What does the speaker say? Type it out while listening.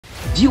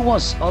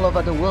Viewers all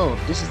over the world,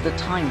 this is the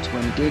time to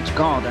engage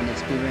God and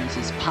experience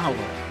His power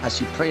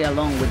as you pray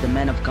along with the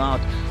man of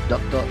God,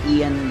 Dr.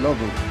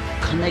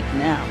 Ndlovu. Connect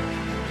now.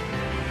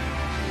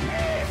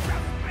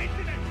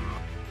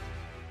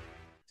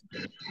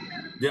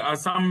 There are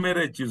some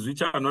marriages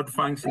which are not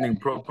functioning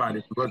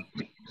properly because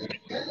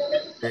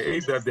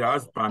either the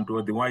husband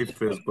or the wife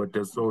has got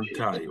a soul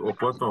tie, or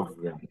both of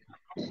them.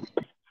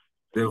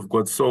 They've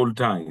got soul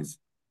ties.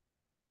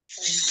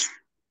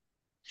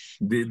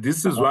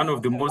 This is one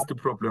of the most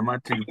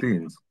problematic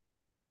things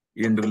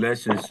in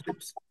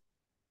relationships.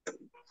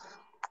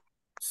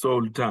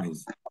 Soul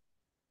ties.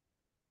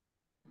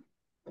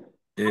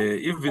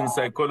 Even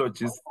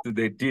psychologists,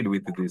 they deal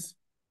with this.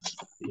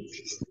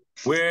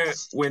 Where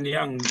when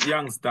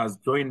youngsters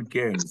join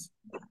gangs,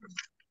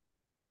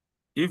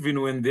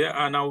 even when they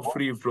are now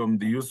free from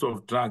the use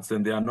of drugs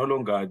and they are no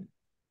longer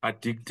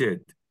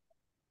addicted,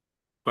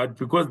 but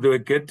because they were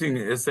getting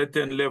a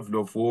certain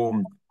level of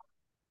warmth,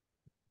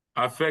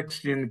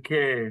 affection,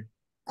 care,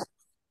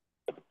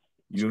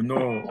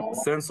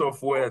 sense of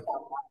worth,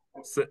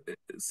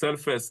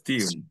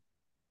 self-esteem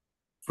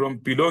from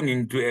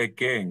belonging to a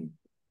gang,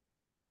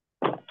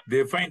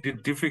 they find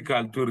it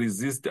difficult to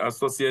resist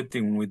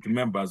associating with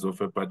members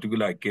of a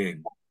particular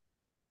gang.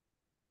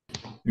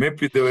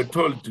 Maybe they were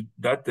told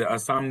that there are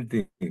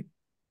something,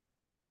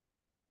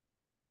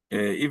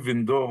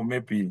 even though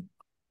maybe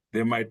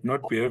they might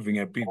not be having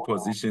a big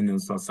position in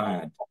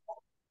society.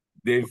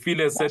 They feel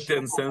a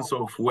certain sense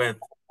of worth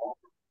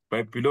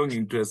by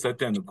belonging to a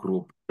certain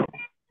group,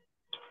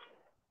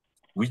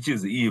 which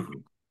is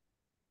evil.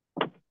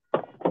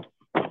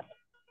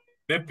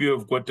 Maybe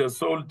you've got a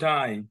soul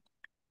tie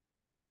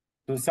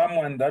to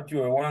someone that you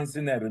were once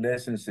in a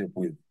relationship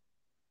with.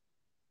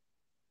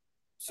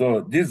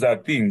 So these are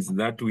things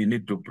that we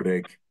need to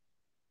break.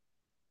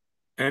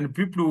 And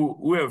people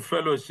who have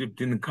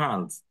fellowshiped in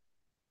cults,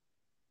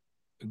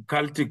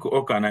 cultic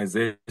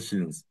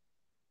organizations,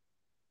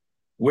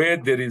 where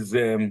there is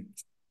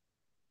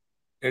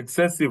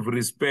excessive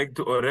respect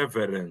or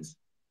reverence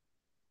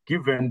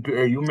given to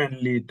a human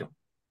leader,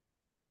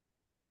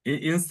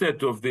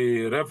 instead of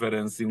the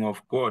reverencing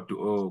of God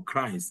or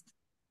Christ.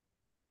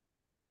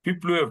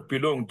 People who have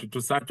belonged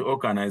to such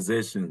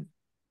organizations,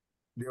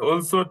 they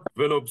also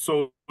develop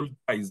soul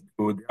ties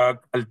to their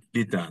cult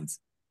leaders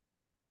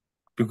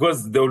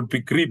because they will be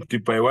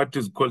gripped by what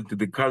is called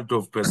the cult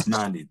of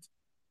personality.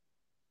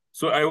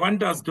 So I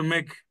want us to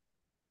make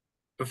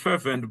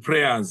fervent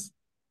prayers,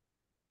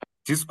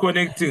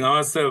 disconnecting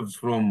ourselves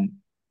from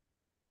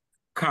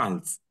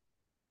cults.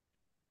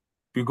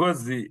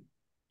 Because,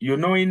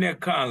 in a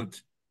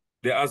cult,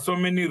 there are so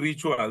many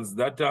rituals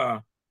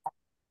that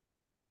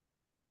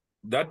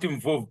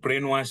involve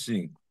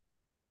brainwashing.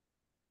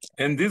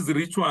 And these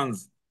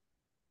rituals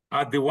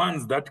are the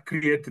ones that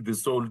create the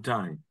soul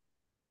tie.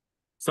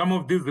 Some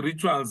of these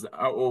rituals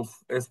are of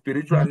a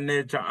spiritual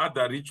nature.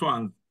 Other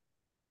rituals,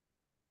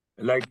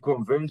 like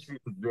conventions,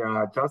 they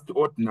are just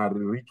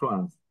ordinary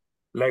rituals,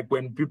 like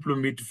when people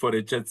meet for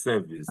a church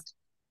service.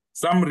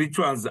 Some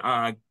rituals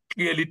are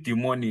clearly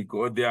demonic,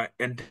 or they are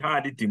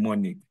entirely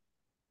demonic.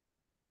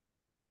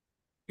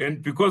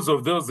 And because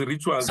of those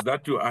rituals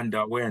that you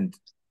underwent,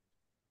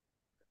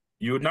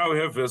 you now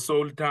have a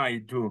soul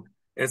tie to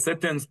a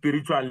certain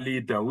spiritual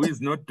leader who is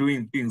not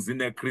doing things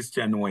in a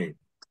Christian way,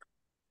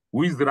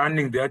 who is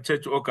running their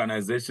church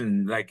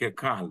organization like a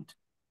cult.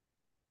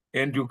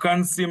 And you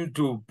can't seem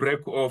to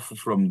break off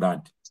from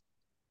that.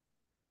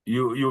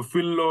 You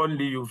feel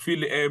lonely, you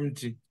feel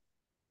empty,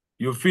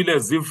 you feel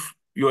as if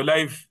your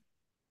life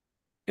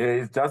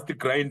is just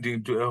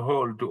grinding to a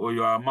halt, or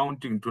you are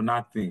amounting to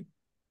nothing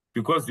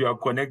because you are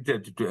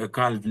connected to a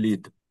cult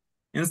leader.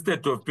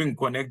 Instead of being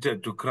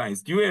connected to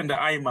Christ, you and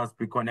I must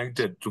be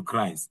connected to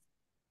Christ.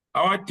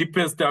 Our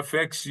deepest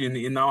affection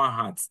in our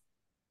hearts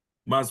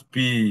must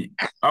be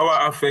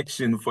our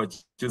affection for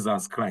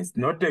Jesus Christ,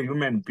 not a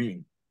human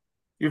being.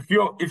 If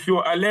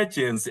your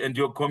allegiance and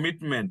your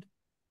commitment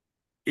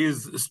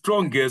is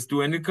strongest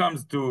when it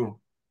comes to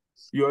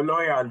your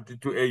loyalty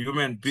to a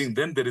human being,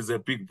 then there is a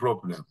big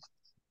problem.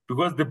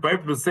 Because the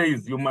Bible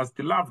says you must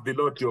love the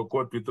Lord your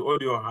God with all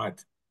your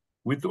heart,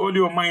 with all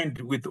your mind,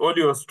 with all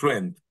your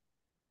strength.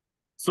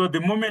 So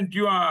the moment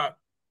you are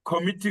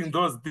committing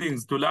those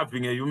things to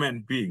loving a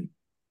human being,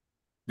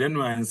 then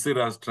we are in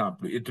serious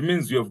trouble. It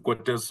means you have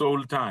got a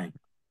soul tie,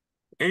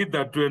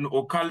 either to an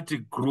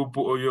occultic group,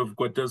 or you have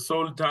got a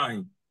soul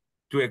tie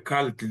to a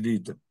cult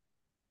leader,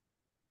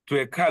 to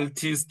a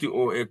cultist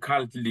or a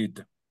cult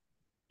leader.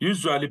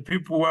 Usually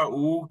people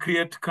who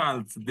create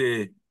cults,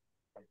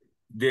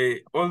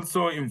 they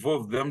also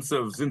involve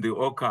themselves in the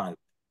occult.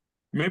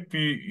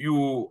 Maybe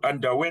you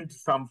underwent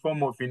some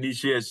form of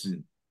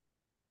initiation.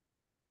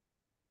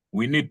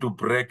 We need to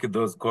break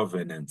those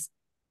covenants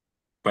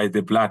by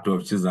the blood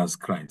of Jesus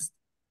Christ.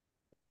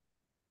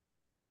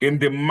 In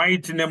the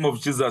mighty name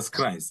of Jesus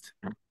Christ.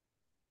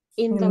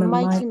 In the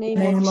mighty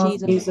name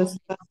of Jesus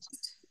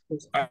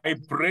Christ. I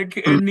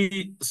break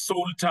any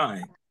soul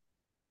tie.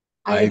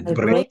 I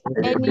break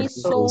any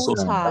soul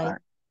tie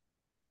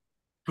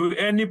to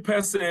any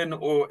person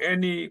or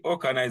any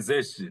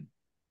organization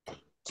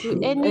to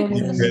any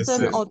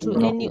person or to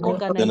any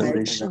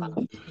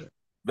organization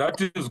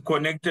that is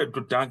connected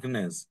to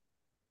darkness,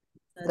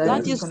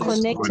 that is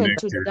connected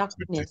to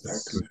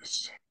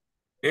darkness.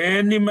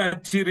 any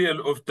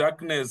material of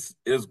darkness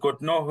has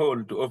got no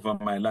hold over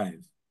my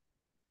life.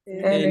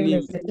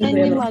 Any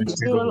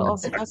material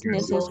of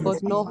darkness has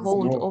got no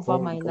hold over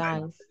my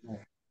life.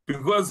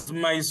 Because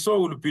my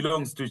soul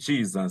belongs to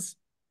Jesus.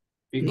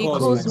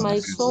 Because my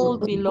soul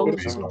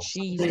belongs to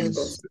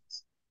Jesus.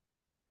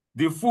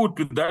 The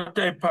food that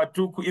I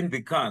partook in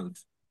the cult,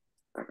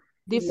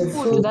 The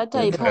food that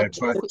I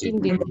partook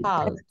in the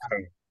cult,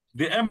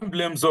 the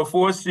emblems of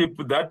worship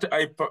that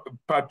I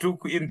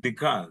partook in the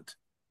cult,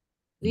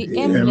 the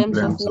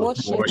emblems of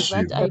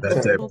worship that I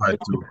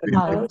partook in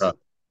the cult,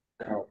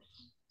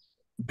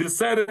 the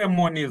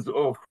ceremonies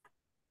of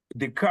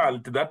the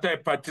cult that I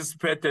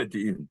participated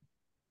in,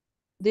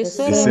 the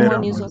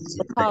ceremonies of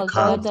the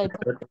cult that I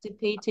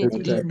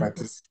participated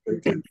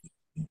in,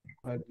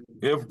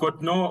 have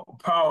got no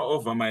power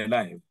over my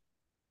life.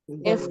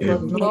 have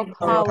got no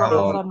power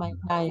over my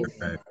life.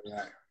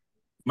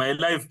 My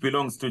life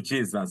belongs to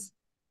Jesus.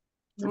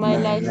 My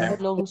life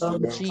belongs to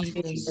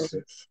Jesus.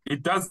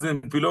 It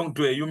doesn't belong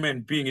to a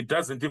human being. It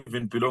doesn't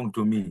even belong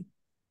to me.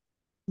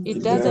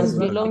 It doesn't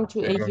belong to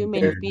a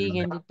human being,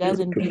 and it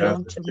doesn't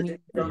belong to me.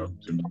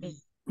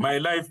 My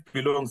life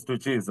belongs to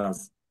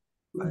Jesus.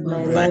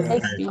 My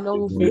life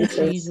belongs to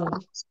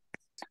Jesus.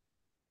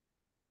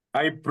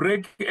 I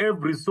break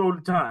every soul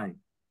tie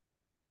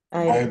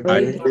I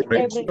break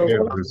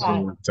every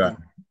soul tie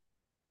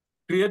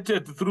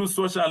created through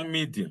social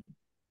media,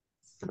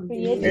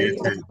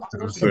 created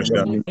through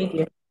social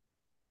media.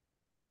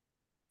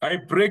 I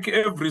break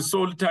every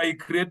soul tie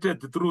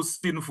created through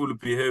sinful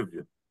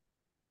behavior.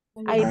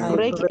 I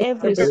break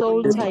every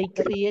soul tie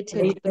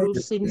created through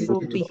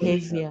sinful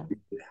behavior.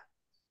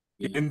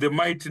 In the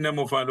mighty name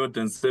of our Lord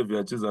and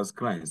Savior, Jesus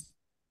Christ.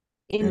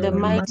 In the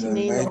mighty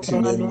name of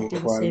our Lord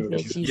and Savior,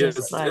 Jesus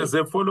Yes, Christ. as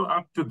a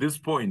follow-up to this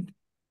point,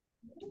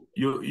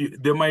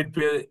 there might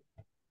be,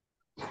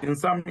 in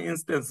some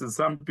instances,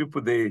 some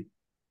people, they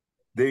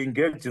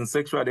engage in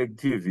sexual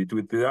activity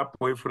with their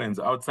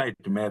boyfriends outside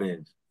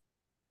marriage.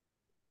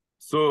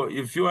 So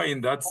if you are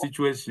in that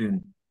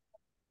situation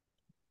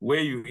where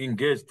you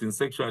engaged in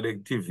sexual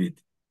activity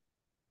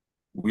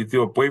with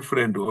your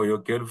boyfriend or your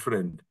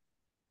girlfriend,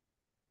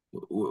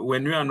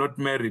 when you are not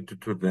married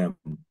to them,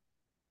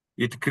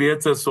 it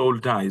creates a soul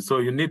tie. So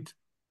you need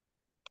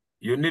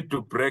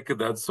to break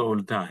that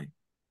soul tie.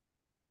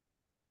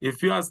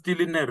 If you are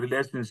still in a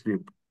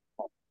relationship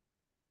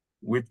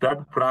with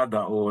that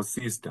brother or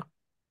sister,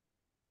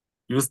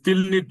 you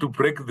still need to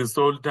break the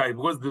soul tie,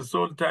 because the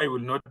soul tie will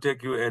not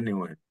take you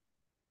anywhere.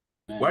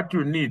 What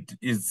you need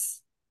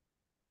is,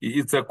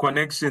 it's a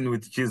connection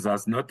with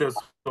Jesus, not a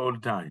soul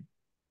tie.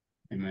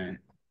 Amen.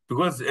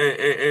 Because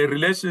a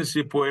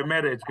relationship or a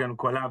marriage can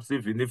collapse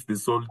even if the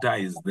soul tie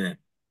is there.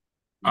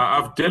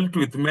 I've dealt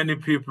with many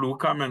people who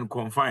come and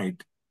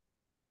confide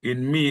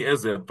in me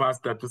as a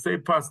pastor to say,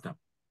 Pastor,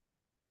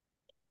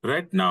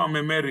 right now I'm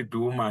a married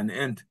woman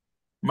and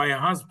my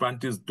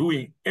husband is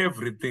doing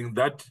everything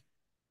that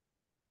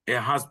a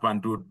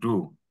husband would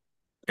do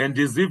and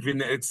is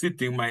even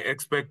exceeding my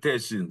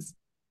expectations.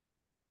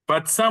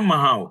 But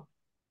somehow,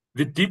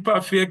 the deep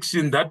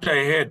affection that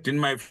I had in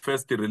my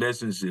first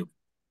relationship,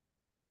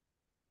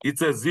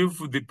 it's as if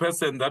the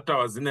person that I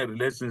was in a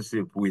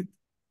relationship with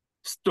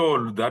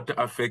stole that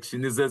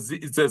affection. It's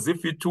as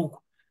if he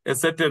took a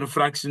certain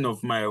fraction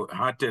of my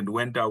heart and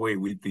went away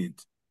with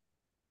it.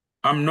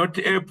 I'm not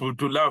able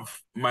to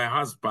love my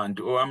husband,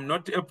 or I'm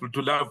not able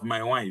to love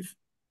my wife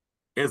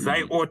as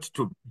I ought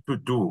to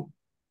do.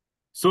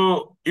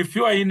 So if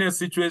you are in a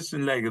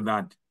situation like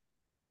that,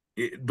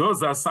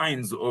 those are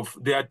signs of,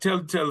 they are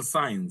telltale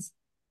signs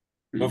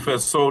of a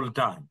soul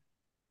tie.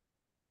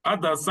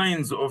 Other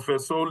signs of a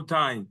soul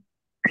tie,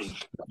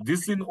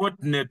 this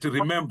inordinate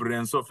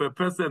remembrance of a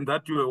person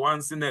that you were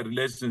once in a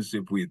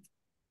relationship with,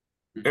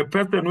 a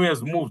person who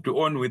has moved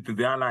on with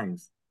their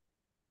lives.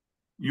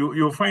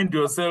 You find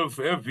yourself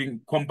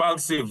having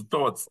compulsive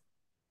thoughts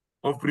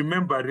of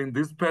remembering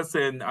this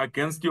person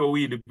against your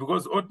will,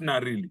 because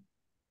ordinarily,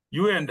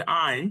 you and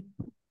I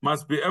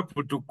must be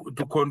able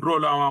to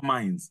control our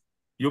minds.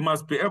 You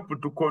must be able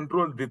to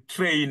control the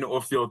train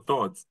of your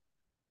thoughts.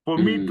 For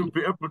me to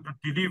be able to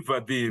deliver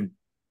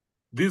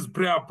these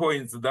prayer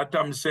points that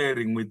I'm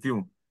sharing with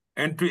you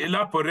and to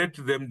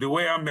elaborate them the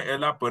way I'm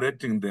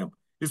elaborating them,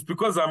 it's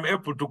because I'm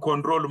able to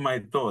control my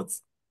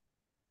thoughts.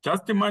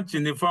 Just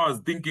imagine if I was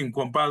thinking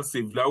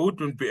compulsively, I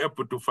wouldn't be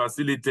able to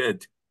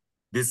facilitate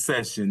this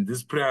session,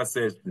 this prayer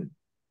session.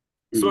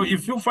 So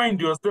if you find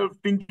yourself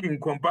thinking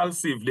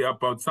compulsively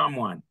about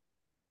someone,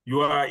 you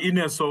are in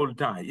a soul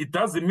tie. It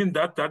doesn't mean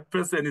that that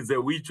person is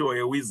a witch or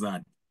a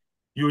wizard.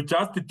 You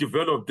just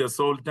developed a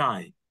soul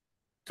tie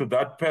to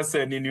that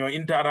person in your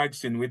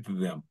interaction with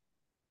them.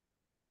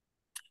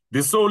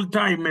 The soul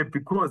tie may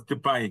be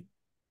caused by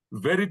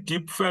very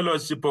deep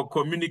fellowship or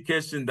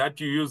communication that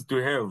you used to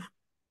have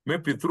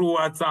maybe through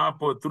WhatsApp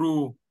or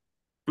through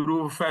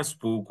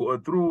Facebook or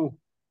through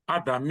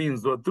other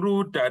means or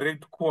through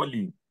direct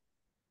calling,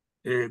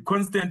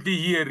 constantly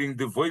hearing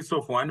the voice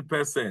of one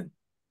person,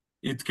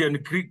 it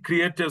can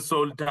create a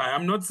soul tie.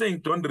 I'm not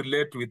saying don't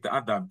relate with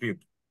other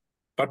people,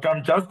 but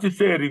I'm just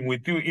sharing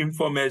with you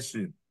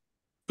information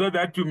so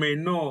that you may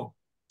know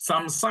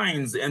some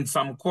signs and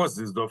some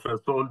causes of a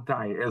soul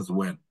tie as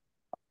well,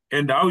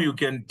 and how you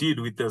can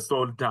deal with a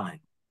soul tie.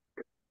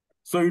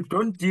 So you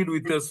don't deal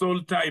with a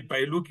soul tie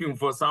by looking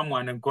for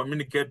someone and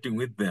communicating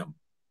with them,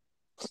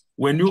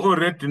 when you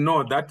already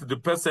know that the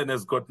person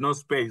has got no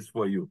space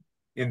for you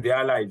in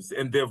their lives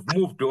and they've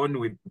moved on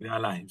with their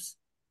lives.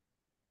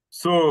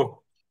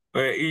 So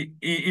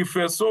if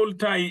a soul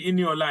tie in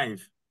your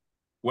life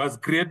was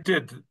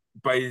created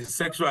by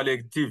sexual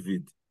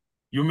activity,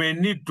 you may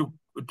need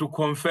to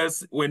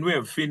confess when we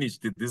have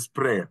finished this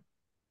prayer.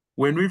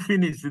 When we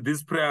finish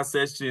this prayer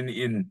session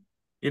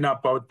in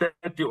about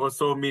 30 or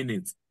so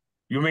minutes,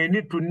 you may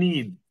need to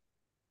kneel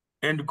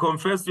and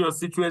confess your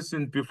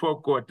situation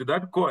before court.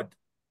 That court,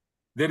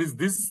 there is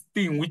this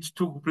thing which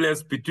took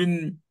place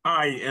between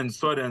I and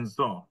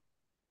so.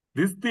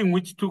 This thing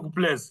which took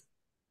place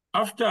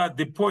after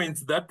the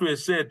points that were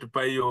shared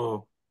by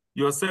your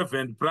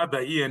servant, Brother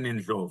Ian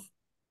Ndlovu.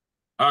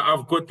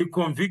 I've got the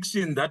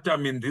conviction that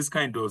I'm in this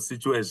kind of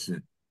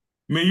situation.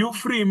 May you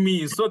free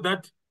me so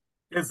that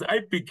as I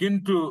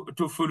begin to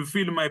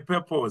fulfill my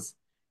purpose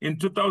in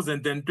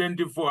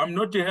 2024, I'm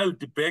not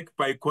held back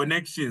by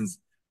connections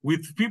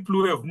with people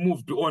who have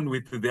moved on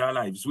with their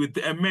lives, with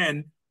a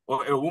man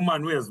or a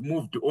woman who has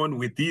moved on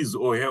with his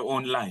or her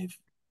own life.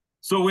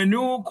 So when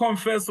you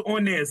confess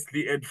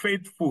honestly and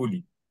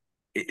faithfully,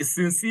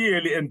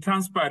 sincerely and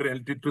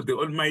transparently to the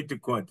Almighty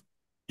God,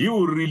 He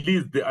will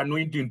release the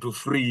anointing to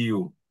free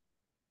you.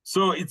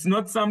 So it's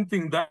not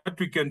something that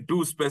we can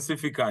do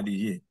specifically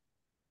here,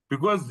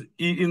 because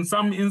in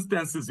some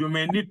instances you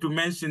may need to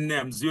mention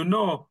names. You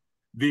know,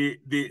 the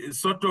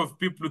sort of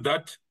people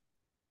that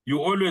you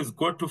always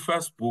go to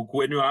Facebook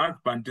when your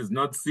husband is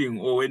not seeing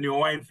or when your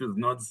wife is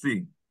not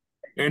seeing,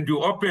 and you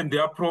open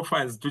their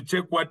profiles to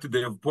check what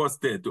they have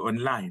posted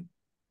online.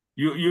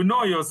 You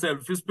know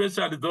yourself,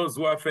 especially those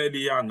who are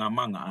fairly young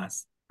among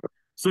us.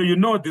 So you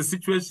know the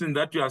situation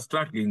that you are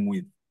struggling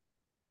with.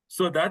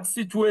 So that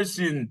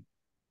situation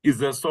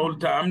is a soul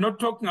tie. I'm not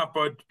talking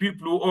about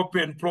people who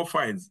open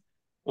profiles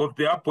of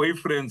their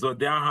boyfriends or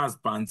their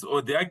husbands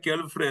or their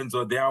girlfriends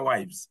or their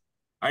wives.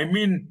 I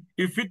mean,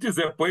 if it is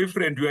a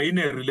boyfriend, you are in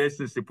a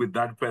relationship with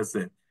that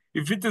person.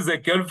 If it is a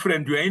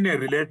girlfriend, you are in a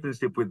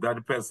relationship with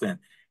that person.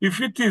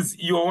 If it is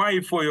your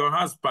wife or your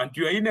husband,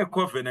 you are in a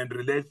covenant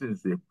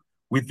relationship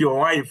with your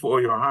wife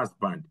or your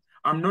husband.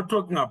 I'm not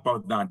talking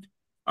about that.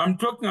 I'm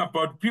talking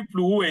about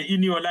people who were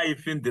in your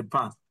life in the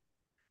past,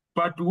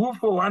 but who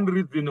for one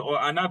reason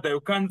or another, you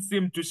can't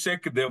seem to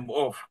shake them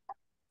off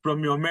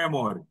from your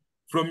memory,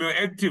 from your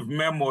active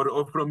memory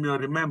or from your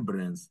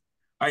remembrance.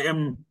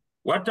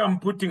 What I'm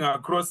putting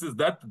across is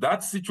that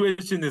that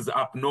situation is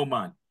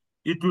abnormal.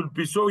 It will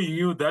be showing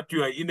you that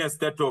you are in a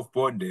state of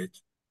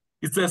bondage.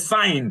 It's a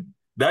sign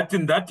that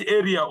in that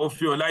area of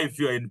your life,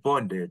 you are in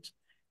bondage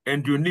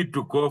and you need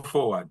to go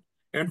forward.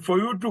 And for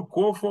you to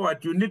go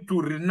forward, you need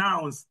to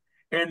renounce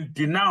and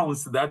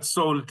denounce that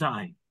soul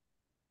tie.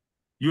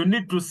 You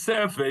need to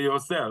survey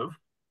yourself.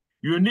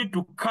 You need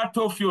to cut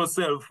off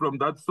yourself from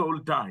that soul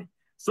tie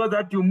so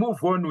that you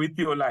move on with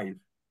your life,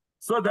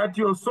 so that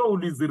your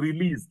soul is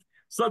released,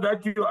 so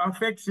that your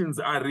affections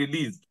are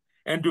released,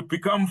 and to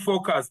become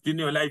focused in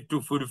your life to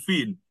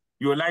fulfill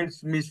your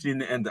life's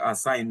mission and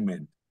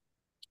assignment.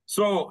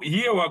 So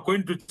here we're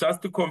going to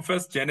just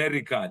confess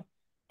generically,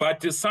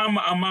 but some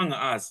among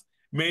us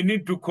may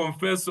need to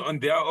confess on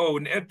their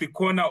own at the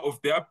corner of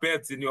their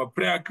beds, in your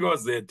prayer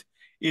closet,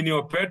 in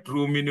your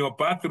bedroom, in your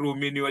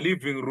bathroom, in your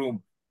living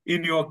room,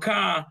 in your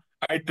car.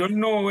 I don't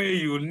know where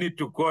you will need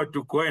to go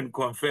and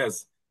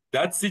confess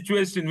that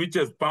situation which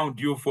has bound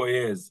you for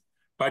years,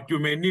 but you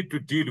may need to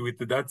deal with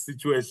that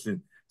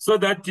situation so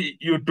that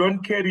you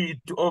don't carry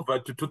it over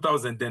to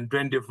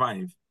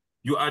 2025.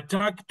 You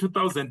attack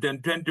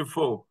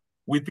 2024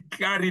 with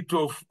clarity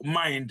of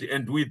mind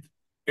and with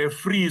a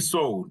free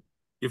soul,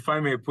 if I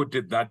may put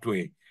it that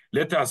way.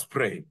 Let us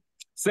pray.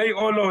 Say,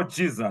 "Oh Lord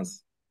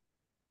Jesus,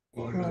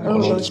 Oh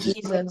Lord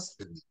Jesus,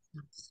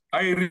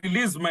 I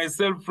release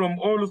myself from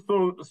all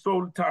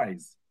soul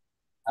ties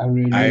I I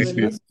release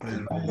release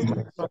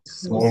myself from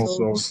from all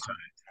soul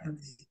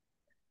ties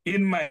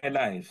in my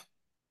life,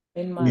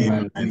 in my in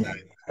life. my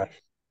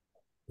life.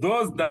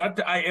 those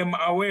that I am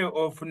aware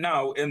of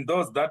now and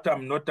those that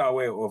I'm not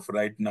aware of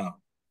right now.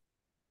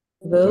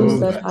 Those Those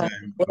that I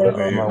am I'm aware of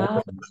aware now,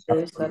 of,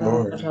 those that I am not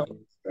aware of.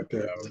 that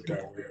I'm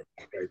not aware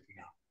of right